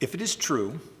If it is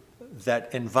true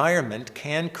that environment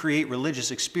can create religious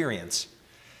experience,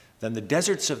 then the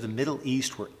deserts of the Middle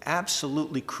East were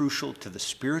absolutely crucial to the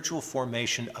spiritual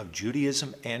formation of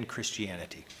Judaism and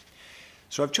Christianity.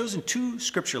 So I've chosen two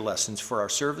scripture lessons for our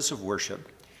service of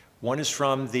worship. One is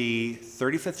from the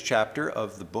 35th chapter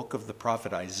of the book of the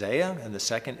prophet Isaiah, and the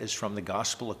second is from the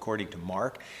Gospel according to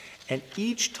Mark. And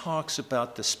each talks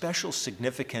about the special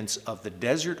significance of the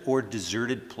desert or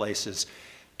deserted places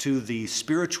to the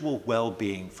spiritual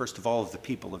well-being, first of all, of the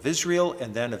people of Israel,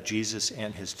 and then of Jesus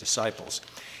and his disciples.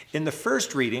 In the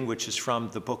first reading, which is from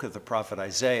the book of the prophet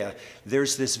Isaiah,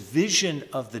 there's this vision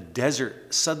of the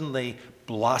desert suddenly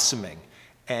blossoming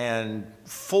and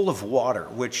full of water,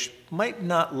 which might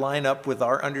not line up with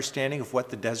our understanding of what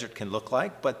the desert can look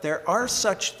like, but there are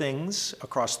such things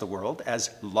across the world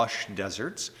as lush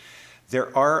deserts.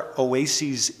 There are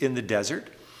oases in the desert,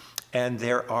 and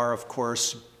there are, of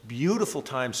course, beautiful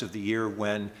times of the year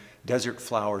when desert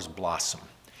flowers blossom.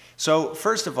 So,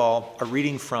 first of all, a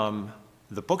reading from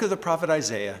the book of the prophet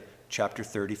Isaiah, chapter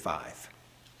 35.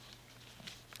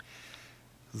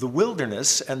 The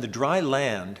wilderness and the dry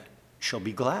land shall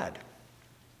be glad.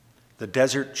 The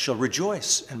desert shall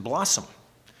rejoice and blossom.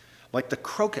 Like the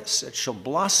crocus, it shall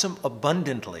blossom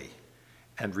abundantly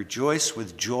and rejoice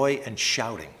with joy and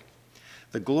shouting.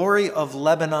 The glory of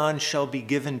Lebanon shall be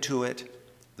given to it,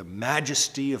 the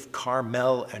majesty of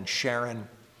Carmel and Sharon.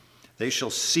 They shall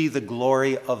see the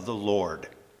glory of the Lord,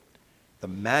 the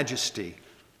majesty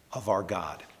of our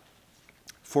God.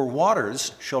 For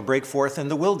waters shall break forth in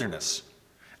the wilderness,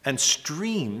 and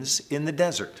streams in the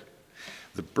desert.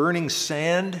 The burning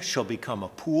sand shall become a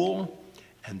pool,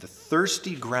 and the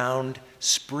thirsty ground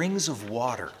springs of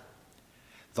water.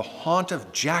 The haunt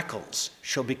of jackals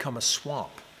shall become a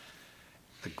swamp.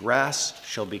 The grass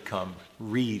shall become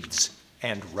reeds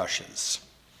and rushes.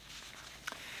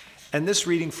 And this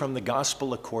reading from the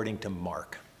Gospel according to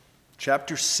Mark,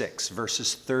 chapter 6,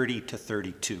 verses 30 to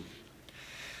 32.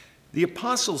 The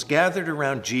apostles gathered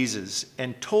around Jesus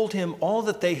and told him all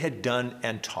that they had done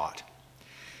and taught.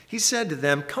 He said to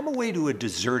them, "Come away to a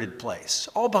deserted place,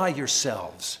 all by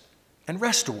yourselves, and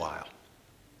rest a while."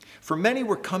 For many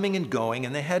were coming and going,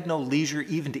 and they had no leisure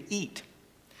even to eat.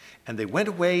 And they went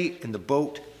away in the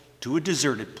boat to a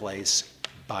deserted place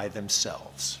by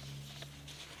themselves.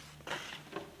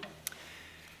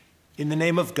 In the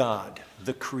name of God,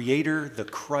 the Creator, the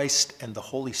Christ, and the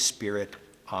Holy Spirit,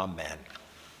 Amen.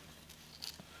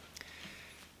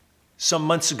 Some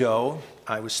months ago,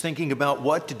 I was thinking about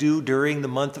what to do during the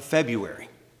month of February,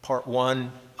 part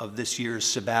one of this year's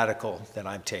sabbatical that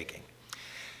I'm taking.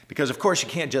 Because, of course, you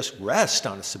can't just rest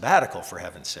on a sabbatical, for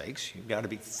heaven's sakes. You've got to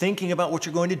be thinking about what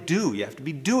you're going to do. You have to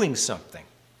be doing something.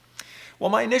 Well,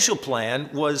 my initial plan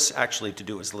was actually to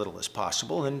do as little as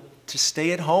possible and to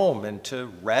stay at home and to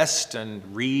rest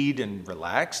and read and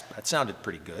relax. That sounded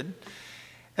pretty good.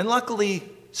 And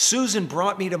luckily, Susan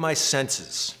brought me to my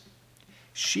senses.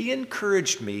 She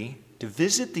encouraged me to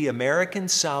visit the American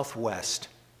Southwest.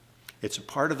 It's a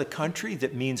part of the country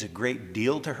that means a great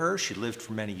deal to her. She lived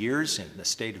for many years in the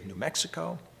state of New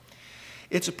Mexico.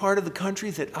 It's a part of the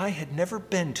country that I had never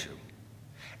been to.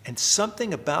 And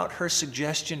something about her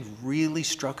suggestion really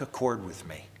struck a chord with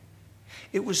me.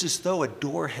 It was as though a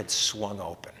door had swung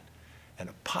open, and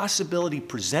a possibility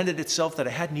presented itself that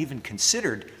I hadn't even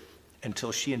considered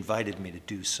until she invited me to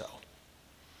do so.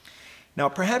 Now,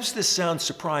 perhaps this sounds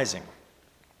surprising,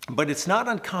 but it's not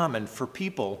uncommon for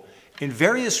people in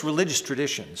various religious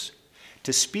traditions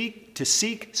to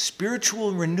seek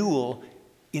spiritual renewal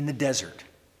in the desert,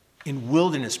 in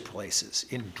wilderness places,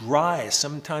 in dry,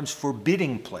 sometimes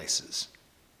forbidding places.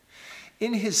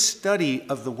 In his study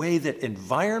of the way that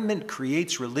environment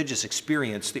creates religious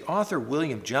experience, the author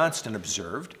William Johnston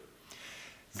observed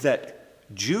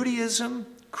that Judaism,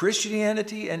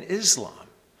 Christianity, and Islam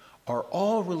are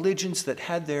all religions that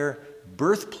had their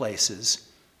birthplaces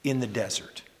in the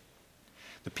desert.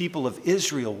 The people of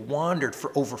Israel wandered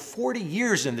for over 40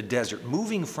 years in the desert,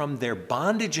 moving from their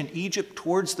bondage in Egypt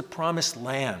towards the promised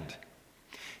land.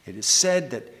 It is said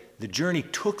that the journey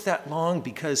took that long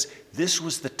because this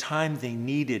was the time they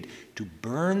needed to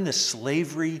burn the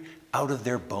slavery out of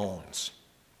their bones.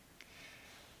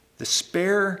 The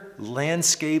spare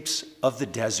landscapes of the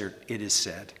desert, it is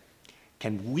said,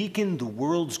 can weaken the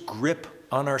world's grip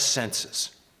on our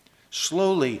senses.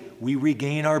 Slowly, we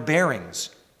regain our bearings.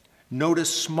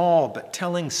 Notice small but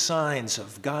telling signs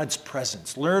of God's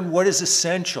presence. Learn what is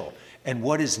essential and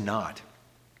what is not.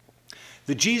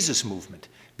 The Jesus movement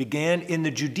began in the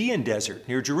Judean desert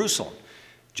near Jerusalem.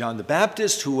 John the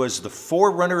Baptist, who was the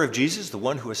forerunner of Jesus, the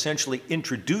one who essentially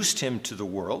introduced him to the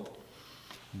world,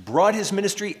 brought his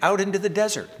ministry out into the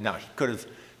desert. Now, he could have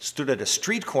stood at a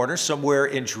street corner somewhere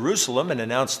in Jerusalem and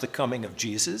announced the coming of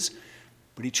Jesus,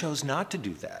 but he chose not to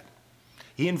do that.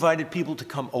 He invited people to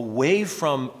come away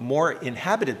from more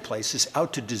inhabited places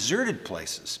out to deserted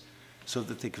places so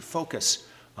that they could focus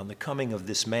on the coming of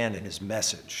this man and his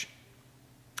message.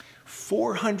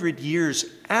 400 years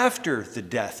after the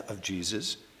death of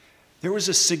Jesus, there was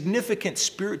a significant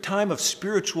time of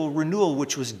spiritual renewal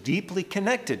which was deeply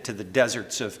connected to the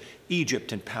deserts of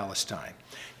Egypt and Palestine.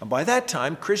 And by that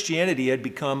time, Christianity had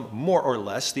become more or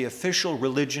less the official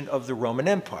religion of the Roman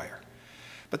Empire.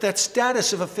 But that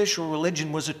status of official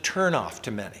religion was a turnoff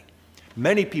to many.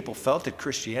 Many people felt that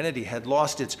Christianity had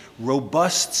lost its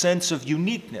robust sense of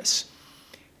uniqueness.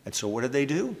 And so what did they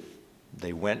do?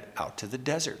 They went out to the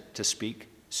desert to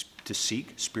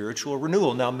seek spiritual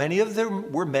renewal. Now, many of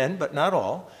them were men, but not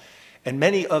all. And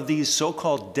many of these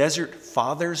so-called desert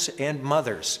fathers and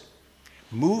mothers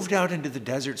moved out into the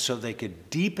desert so they could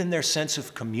deepen their sense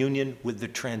of communion with the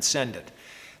transcendent.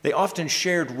 They often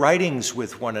shared writings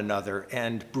with one another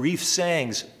and brief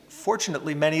sayings.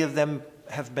 Fortunately, many of them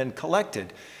have been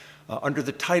collected under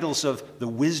the titles of The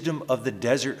Wisdom of the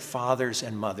Desert Fathers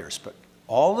and Mothers. But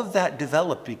all of that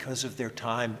developed because of their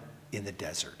time in the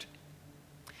desert.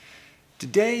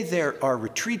 Today, there are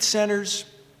retreat centers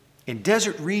in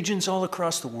desert regions all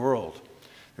across the world.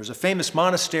 There's a famous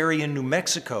monastery in New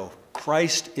Mexico,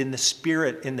 Christ in the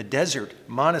Spirit in the Desert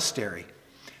Monastery,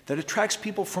 that attracts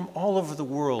people from all over the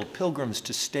world, pilgrims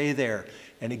to stay there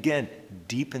and again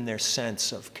deepen their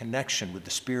sense of connection with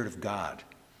the Spirit of God.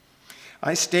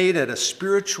 I stayed at a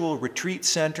spiritual retreat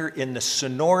center in the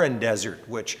Sonoran Desert,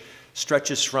 which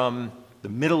stretches from the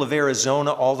middle of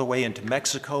Arizona all the way into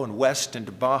Mexico and west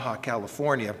into Baja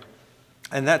California.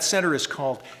 And that center is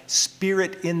called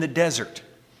Spirit in the Desert.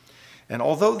 And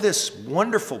although this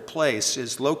wonderful place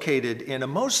is located in a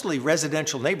mostly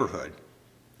residential neighborhood,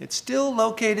 it's still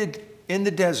located in the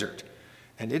desert.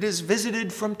 And it is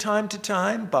visited from time to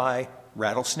time by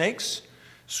rattlesnakes,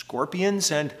 scorpions,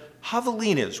 and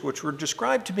javelinas, which were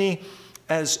described to me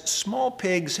as small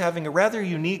pigs having a rather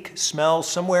unique smell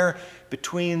somewhere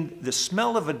between the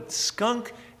smell of a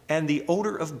skunk and the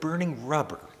odor of burning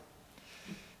rubber.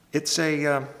 It's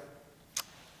a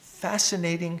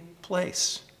fascinating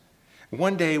place.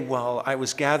 One day while I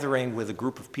was gathering with a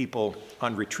group of people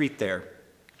on retreat there,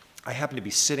 I happened to be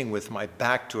sitting with my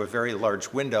back to a very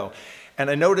large window, and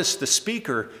I noticed the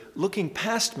speaker looking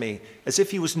past me as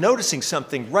if he was noticing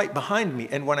something right behind me.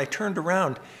 And when I turned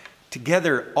around,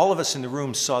 together, all of us in the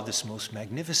room saw this most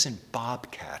magnificent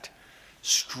bobcat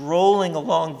strolling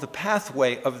along the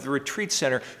pathway of the retreat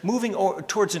center, moving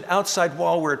towards an outside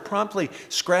wall where it promptly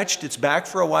scratched its back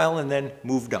for a while and then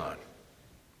moved on.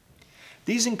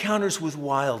 These encounters with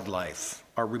wildlife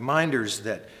are reminders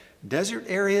that desert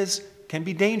areas can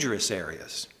be dangerous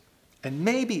areas. And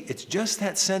maybe it's just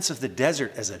that sense of the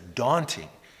desert as a daunting,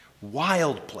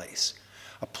 wild place,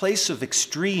 a place of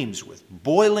extremes with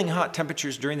boiling hot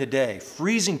temperatures during the day,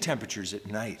 freezing temperatures at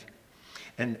night,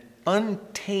 an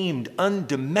untamed,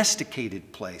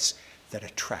 undomesticated place that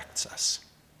attracts us,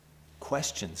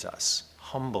 questions us,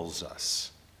 humbles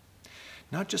us.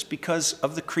 Not just because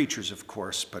of the creatures, of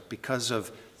course, but because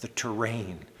of the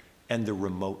terrain and the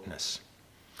remoteness.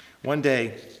 One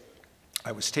day,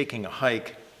 I was taking a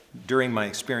hike during my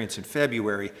experience in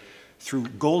February through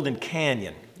Golden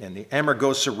Canyon and the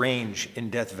Amargosa Range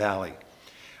in Death Valley.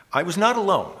 I was not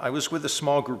alone. I was with a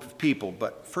small group of people,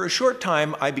 but for a short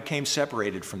time I became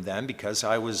separated from them because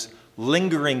I was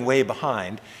lingering way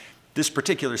behind. This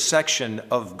particular section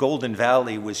of Golden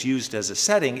Valley was used as a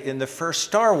setting in the first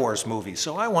Star Wars movie,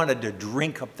 so I wanted to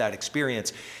drink up that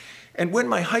experience. And when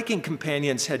my hiking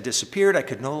companions had disappeared, I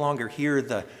could no longer hear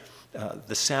the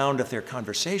sound of their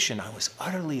conversation. I was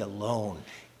utterly alone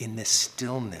in this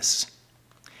stillness.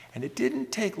 And it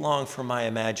didn't take long for my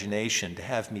imagination to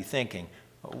have me thinking,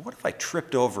 what if I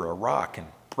tripped over a rock and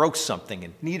broke something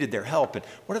and needed their help? And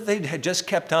what if they had just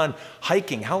kept on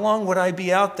hiking? How long would I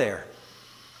be out there?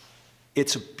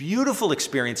 It's a beautiful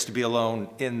experience to be alone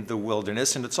in the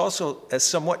wilderness, and it's also a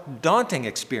somewhat daunting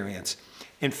experience.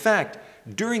 In fact,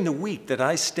 during the week that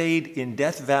I stayed in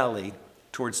Death Valley,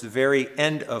 towards the very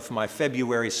end of my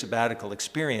February sabbatical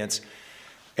experience,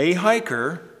 a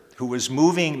hiker who was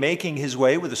making his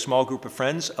way with a small group of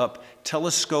friends up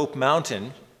Telescope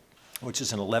Mountain, which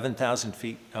is an 11,000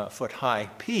 foot high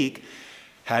peak,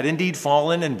 had indeed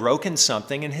fallen and broken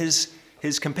something, and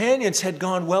his companions had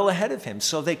gone well ahead of him.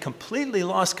 So they completely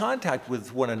lost contact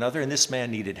with one another, and this man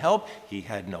needed help. He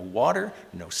had no water,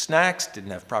 no snacks,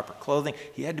 didn't have proper clothing.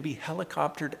 He had to be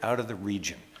helicoptered out of the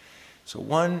region. So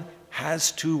one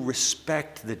has to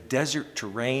respect the desert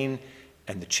terrain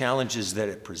and the challenges that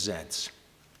it presents.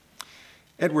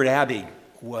 Edward Abbey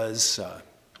was a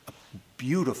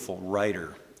beautiful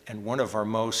writer and one of our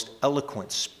most eloquent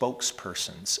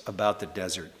spokespersons about the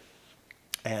desert.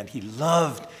 And he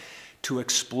loved to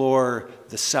explore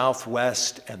the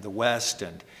Southwest and the West,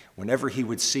 and whenever he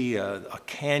would see a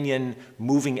canyon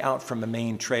moving out from a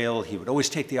main trail, he would always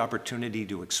take the opportunity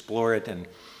to explore it. And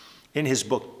in his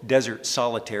book, Desert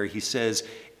Solitary, he says,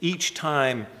 "Each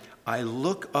time I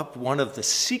look up one of the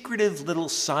secretive little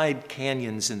side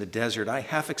canyons in the desert, I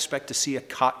half expect to see a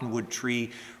cottonwood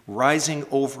tree rising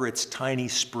over its tiny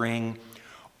spring,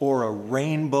 or a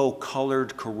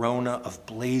rainbow-colored corona of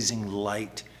blazing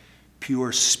light,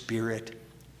 pure spirit,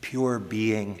 pure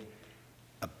being,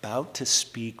 about to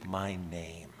speak my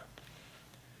name."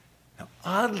 Now,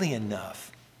 oddly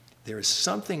enough, there is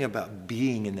something about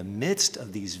being in the midst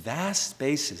of these vast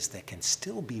spaces that can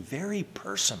still be very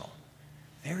personal,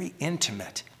 very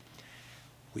intimate.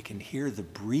 We can hear the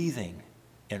breathing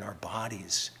in our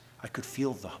bodies. I could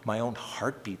feel my own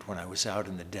heartbeat when I was out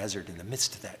in the desert in the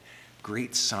midst of that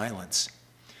great silence.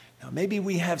 Now, maybe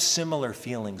we have similar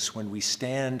feelings when we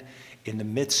stand in the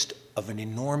midst of an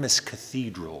enormous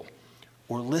cathedral,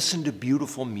 or listen to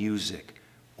beautiful music,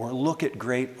 or look at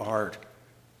great art,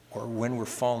 or when we're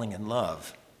falling in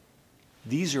love.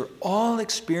 These are all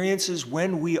experiences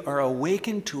when we are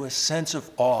awakened to a sense of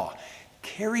awe,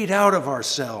 carried out of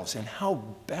ourselves, and how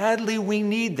badly we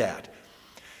need that.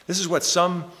 This is what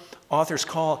some authors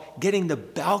call getting the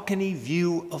balcony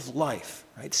view of life,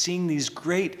 right? Seeing these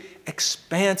great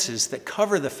expanses that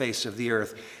cover the face of the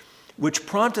earth, which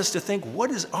prompt us to think, what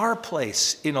is our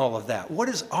place in all of that? What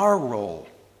is our role?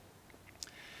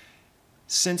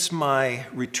 Since my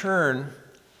return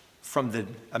from the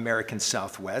American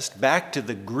Southwest back to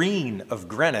the green of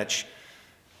Greenwich,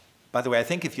 by the way, I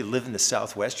think if you live in the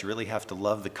Southwest, you really have to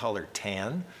love the color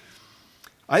tan.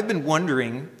 I've been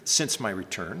wondering since my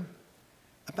return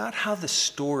about how the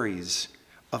stories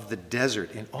of the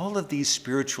desert in all of these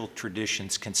spiritual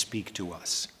traditions can speak to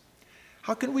us.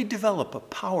 How can we develop a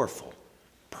powerful,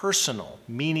 personal,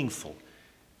 meaningful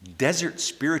desert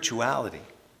spirituality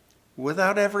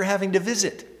without ever having to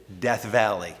visit Death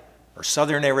Valley or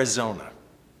southern Arizona?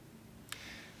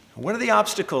 One of the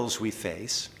obstacles we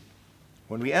face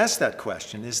when we ask that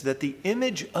question is that the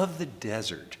image of the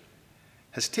desert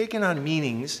has taken on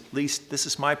meanings, at least this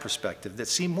is my perspective, that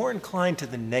seem more inclined to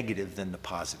the negative than the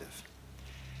positive.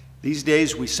 These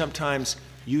days, we sometimes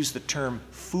use the term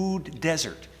food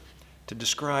desert to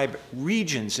describe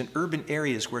regions in urban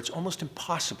areas where it's almost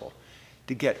impossible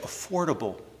to get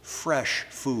affordable, fresh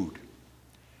food.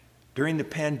 During the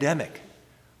pandemic,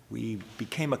 we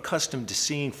became accustomed to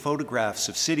seeing photographs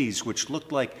of cities which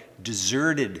looked like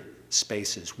deserted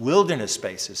spaces, wilderness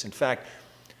spaces. In fact,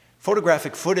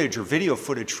 photographic footage or video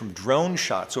footage from drone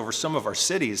shots over some of our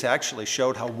cities actually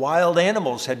showed how wild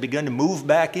animals had begun to move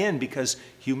back in because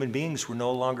human beings were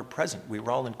no longer present. We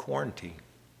were all in quarantine.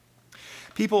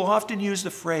 People often use the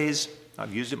phrase,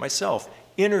 I've used it myself,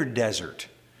 inner desert,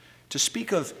 to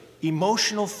speak of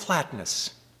emotional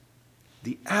flatness,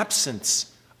 the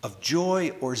absence of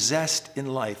joy or zest in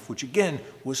life, which again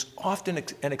was often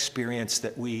an experience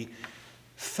that we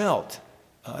felt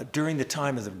during the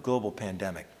time of the global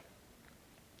pandemic.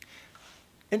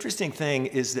 Interesting thing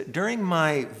is that during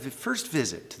my first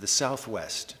visit to the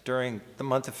Southwest, during the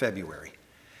month of February,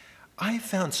 I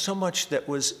found so much that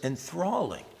was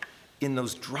enthralling in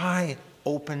those dry,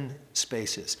 open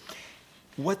spaces.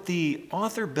 What the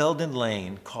author Belden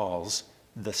Lane calls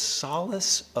the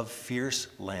solace of fierce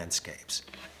landscapes.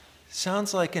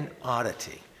 Sounds like an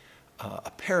oddity,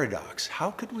 a paradox.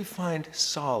 How could we find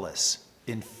solace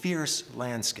in fierce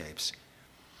landscapes?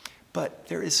 But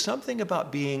there is something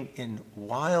about being in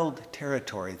wild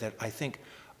territory that I think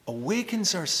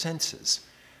awakens our senses,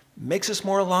 makes us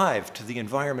more alive to the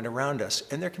environment around us,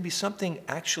 and there can be something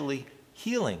actually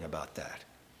healing about that.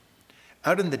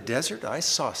 Out in the desert, I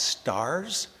saw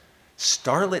stars,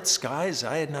 starlit skies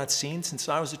I had not seen since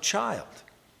I was a child.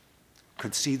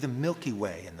 Could see the Milky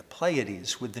Way and the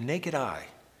Pleiades with the naked eye.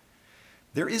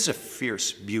 There is a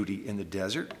fierce beauty in the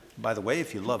desert. By the way,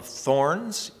 if you love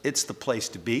thorns, it's the place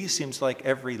to be. Seems like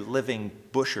every living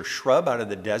bush or shrub out of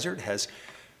the desert has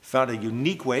found a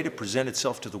unique way to present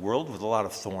itself to the world with a lot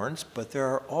of thorns, but there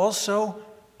are also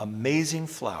amazing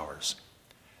flowers.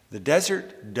 The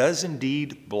desert does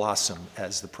indeed blossom,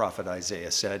 as the prophet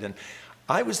Isaiah said, and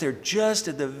I was there just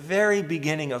at the very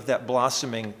beginning of that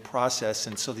blossoming process,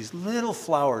 and so these little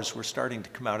flowers were starting to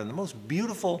come out in the most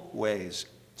beautiful ways.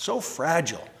 So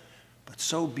fragile, but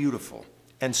so beautiful,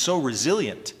 and so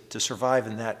resilient to survive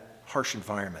in that harsh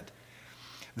environment.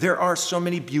 There are so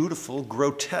many beautiful,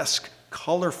 grotesque,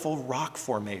 colorful rock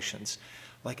formations,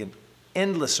 like an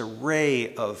endless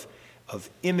array of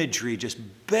imagery just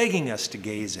begging us to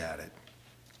gaze at it.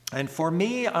 And for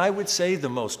me, I would say the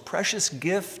most precious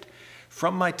gift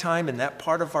from my time in that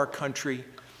part of our country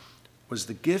was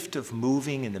the gift of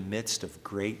moving in the midst of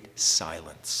great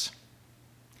silence.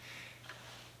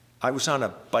 I was on a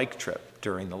bike trip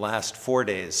during the last 4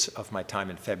 days of my time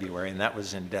in February, and that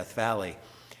was in Death Valley.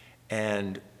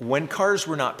 And when cars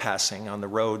were not passing on the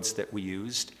roads that we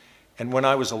used, and when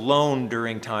I was alone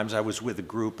during times, I was with a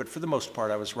group, but for the most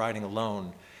part, I was riding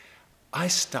alone, I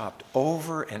stopped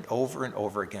over and over and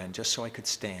over again just so I could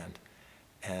stand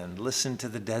and listen to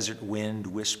the desert wind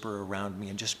whisper around me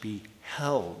and just be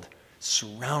held,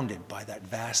 surrounded by that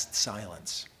vast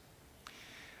silence.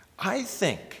 I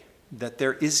think that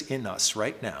there is in us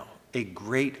right now a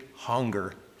great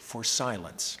hunger for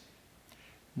silence.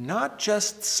 Not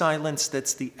just silence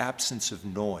that's the absence of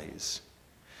noise,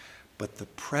 but the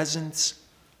presence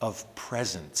of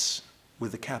presence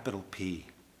with a capital P.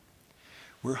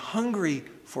 We're hungry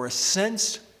for a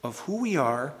sense of who we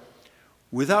are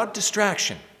without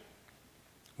distraction,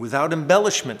 without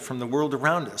embellishment from the world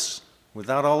around us,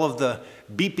 without all of the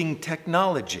beeping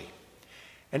technology.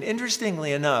 And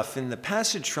interestingly enough, in the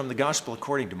passage from the Gospel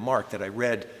according to Mark that I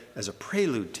read as a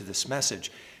prelude to this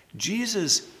message,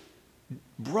 Jesus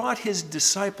brought his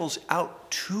disciples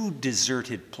out to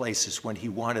deserted places when he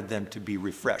wanted them to be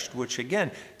refreshed, which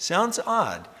again sounds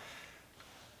odd,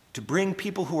 to bring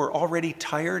people who are already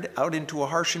tired out into a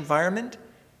harsh environment.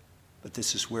 But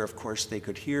this is where, of course, they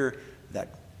could hear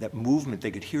that movement.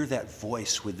 They could hear that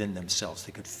voice within themselves.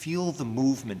 They could feel the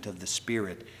movement of the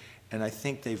Spirit. And I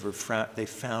think they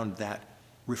found that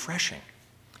refreshing.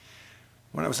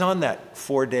 When I was on that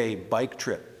 4-day bike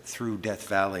trip through Death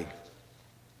Valley,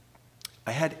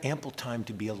 I had ample time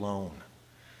to be alone.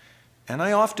 And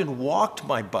I often walked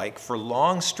my bike for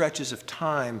long stretches of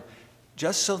time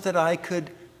just so that I could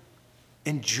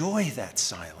enjoy that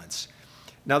silence.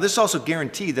 Now, this also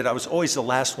guaranteed that I was always the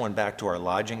last one back to our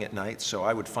lodging at night, so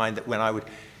I would find that when I would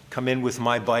come in with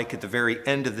my bike at the very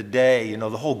end of the day, the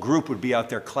whole group would be out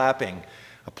there clapping,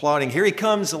 applauding, here he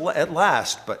comes at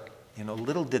last. But,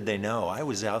 little did they know, I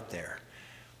was out there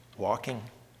walking,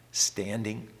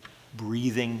 standing,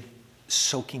 breathing,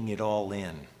 soaking it all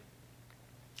in.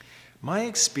 My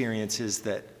experience is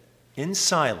that in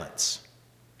silence,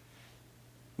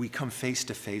 we come face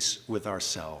to face with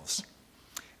ourselves.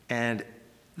 And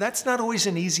that's not always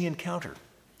an easy encounter.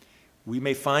 We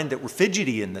may find that we're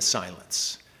fidgety in the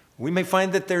silence. We may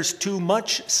find that there's too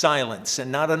much silence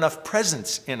and not enough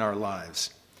presence in our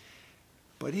lives.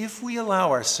 But if we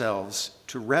allow ourselves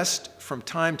to rest from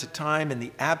time to time in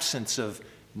the absence of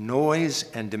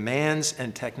noise and demands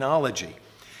and technology,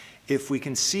 if we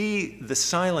can see the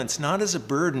silence not as a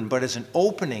burden, but as an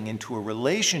opening into a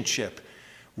relationship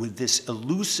with this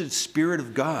elusive Spirit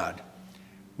of God,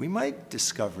 we might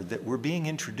discover that we're being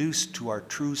introduced to our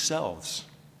true selves,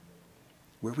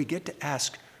 where we get to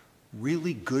ask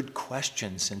really good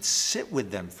questions and sit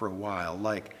with them for a while,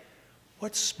 like,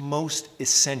 what's most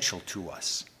essential to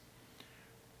us?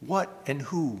 What and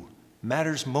who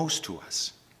matters most to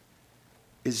us?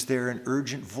 Is there an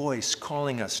urgent voice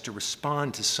calling us to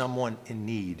respond to someone in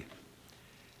need?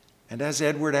 And as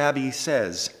Edward Abbey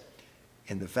says,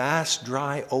 in the vast,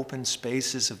 dry, open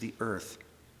spaces of the earth,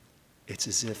 it's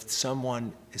as if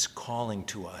someone is calling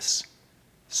to us.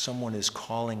 Someone is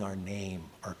calling our name,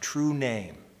 our true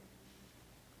name.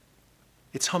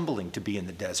 It's humbling to be in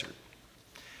the desert.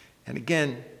 And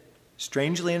again,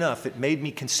 strangely enough, it made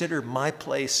me consider my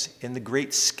place in the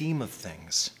great scheme of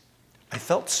things. I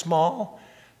felt small,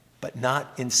 but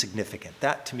not insignificant.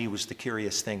 That, to me, was the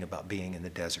curious thing about being in the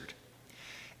desert.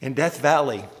 In Death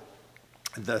Valley,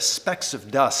 the specks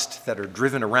of dust that are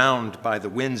driven around by the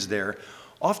winds there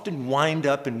often wind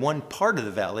up in one part of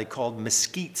the valley called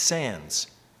Mesquite Sands.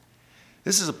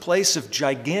 This is a place of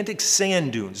gigantic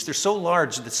sand dunes. They're so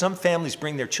large that some families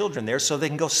bring their children there so they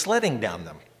can go sledding down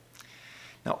them.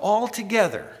 Now, all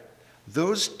together,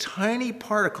 those tiny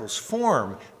particles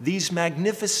form these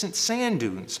magnificent sand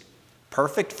dunes,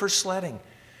 perfect for sledding,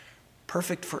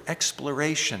 perfect for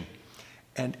exploration.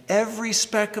 And every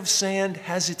speck of sand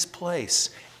has its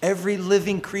place. Every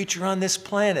living creature on this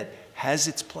planet has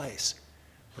its place.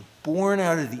 We're born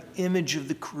out of the image of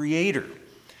the Creator.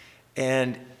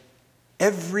 And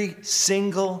every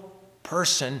single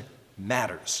person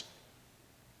matters.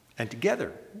 And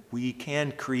together, we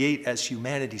can create as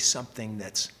humanity something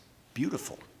that's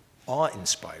beautiful,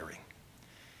 awe-inspiring.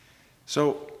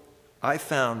 So I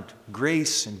found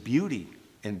grace and beauty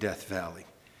in Death Valley.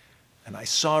 And I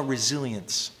saw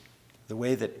resilience, the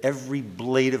way that every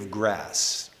blade of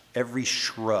grass, every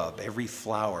shrub, every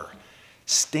flower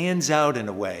stands out in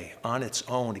a way on its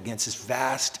own against this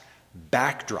vast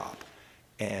backdrop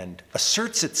and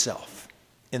asserts itself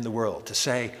in the world to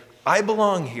say, I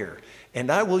belong here,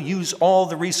 and I will use all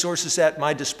the resources at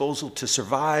my disposal to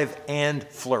survive and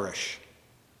flourish.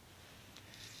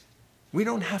 We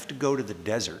don't have to go to the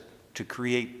desert to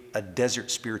create a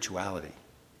desert spirituality.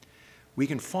 We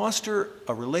can foster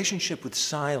a relationship with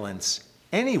silence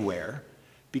anywhere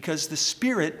because the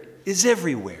Spirit is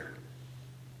everywhere.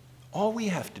 All we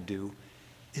have to do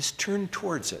is turn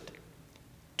towards it,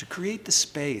 to create the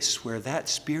space where that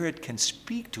Spirit can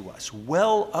speak to us,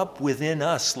 well up within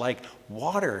us like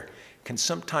water can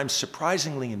sometimes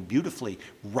surprisingly and beautifully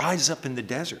rise up in the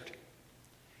desert.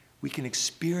 We can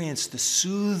experience the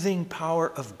soothing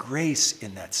power of grace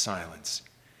in that silence.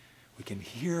 We can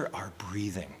hear our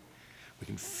breathing. We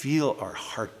can feel our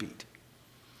heartbeat.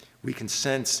 We can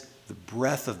sense the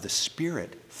breath of the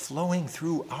Spirit flowing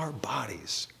through our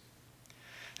bodies.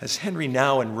 As Henry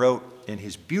Nouwen wrote in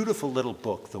his beautiful little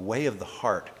book, The Way of the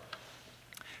Heart,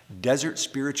 Desert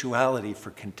Spirituality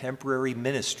for Contemporary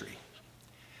Ministry,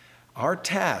 our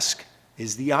task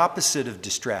is the opposite of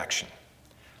distraction.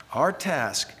 Our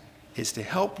task is to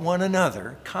help one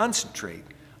another concentrate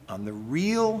on the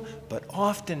real but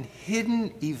often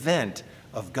hidden event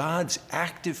of God's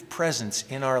active presence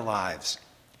in our lives.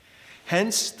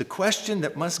 Hence, the question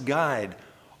that must guide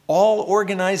all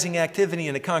organizing activity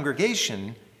in a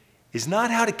congregation is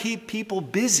not how to keep people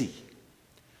busy,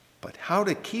 but how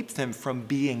to keep them from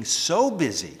being so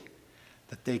busy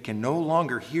that they can no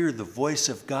longer hear the voice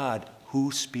of God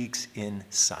who speaks in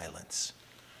silence.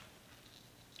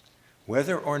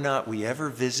 Whether or not we ever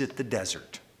visit the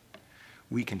desert,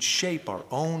 we can shape our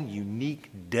own unique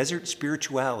desert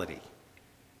spirituality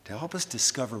to help us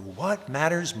discover what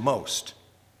matters most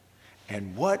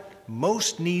and what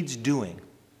most needs doing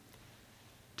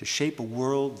to shape a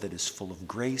world that is full of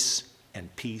grace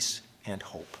and peace and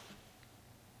hope.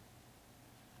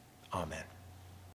 Amen.